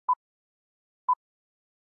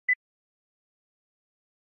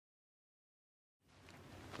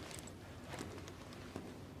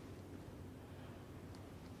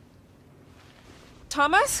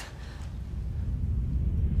Thomas?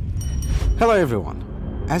 Hello everyone.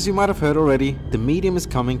 As you might have heard already, the Medium is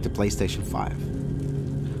coming to PlayStation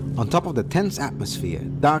 5. On top of the tense atmosphere,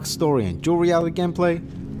 dark story and dual reality gameplay,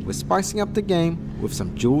 we're spicing up the game with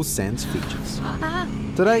some DualSense features.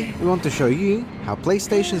 Today, we want to show you how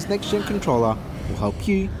PlayStation's next-gen controller will help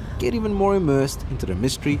you get even more immersed into the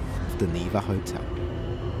mystery of the Neva Hotel.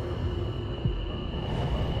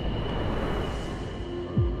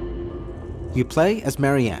 You play as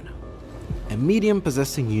Marianne, a medium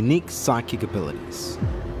possessing unique psychic abilities.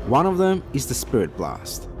 One of them is the Spirit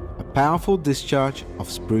Blast, a powerful discharge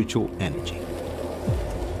of spiritual energy.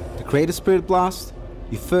 To create a Spirit Blast,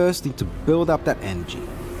 you first need to build up that energy,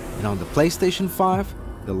 and on the PlayStation 5,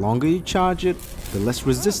 the longer you charge it, the less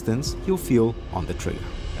resistance you'll feel on the trigger.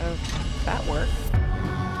 That worked.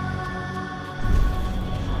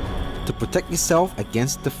 To protect yourself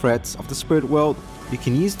against the threats of the spirit world, you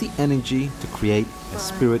can use the energy to create a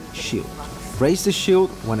spirit shield. Raise the shield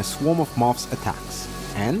when a swarm of moths attacks,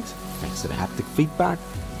 and, thanks to the haptic feedback,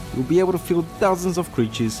 you'll be able to feel dozens of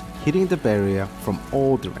creatures hitting the barrier from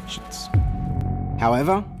all directions.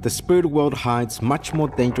 However, the spirit world hides much more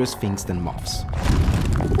dangerous things than moths.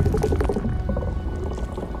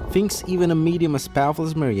 Things even a medium as powerful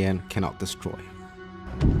as Marianne cannot destroy.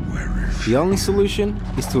 The only solution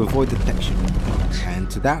is to avoid detection,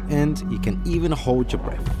 and to that end you can even hold your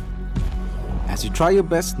breath. As you try your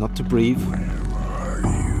best not to breathe,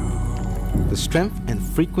 the strength and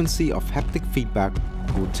frequency of haptic feedback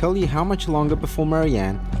will tell you how much longer before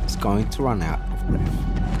Marianne is going to run out of breath.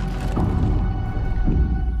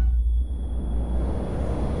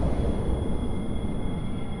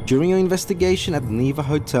 During your investigation at the Neva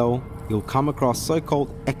Hotel, you'll come across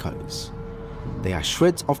so-called echoes. They are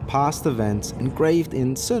shreds of past events engraved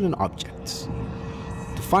in certain objects.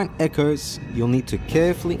 To find echoes, you'll need to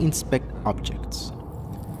carefully inspect objects.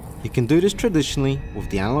 You can do this traditionally with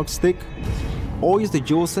the analog stick, or use the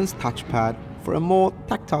DualSense touchpad for a more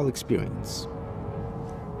tactile experience.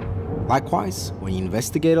 Likewise, when you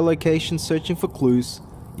investigate a location searching for clues,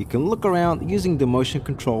 you can look around using the motion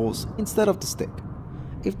controls instead of the stick,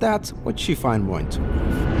 if that's what you find more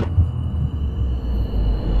intuitive.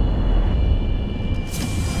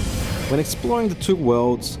 When exploring the two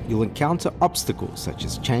worlds, you'll encounter obstacles such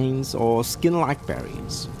as chains or skin-like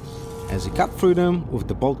barriers. As you cut through them with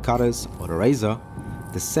the bolt cutters or the razor,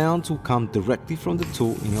 the sounds will come directly from the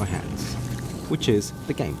tool in your hands, which is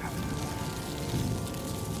the gamepad.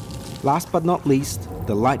 Last but not least,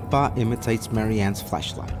 the light bar imitates Marianne's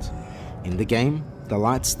flashlight. In the game, the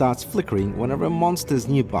light starts flickering whenever a monster is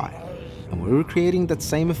nearby, and we're recreating that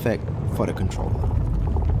same effect for the controller.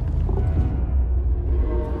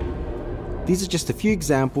 These are just a few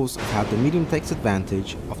examples of how the Medium takes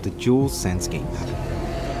advantage of the DualSense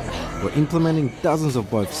gamepad. We're implementing dozens of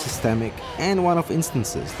both systemic and one-off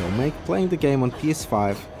instances that will make playing the game on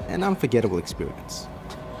PS5 an unforgettable experience.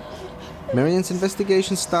 Marianne's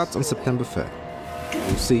investigation starts on September 3rd.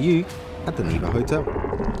 We'll see you at the Neva Hotel.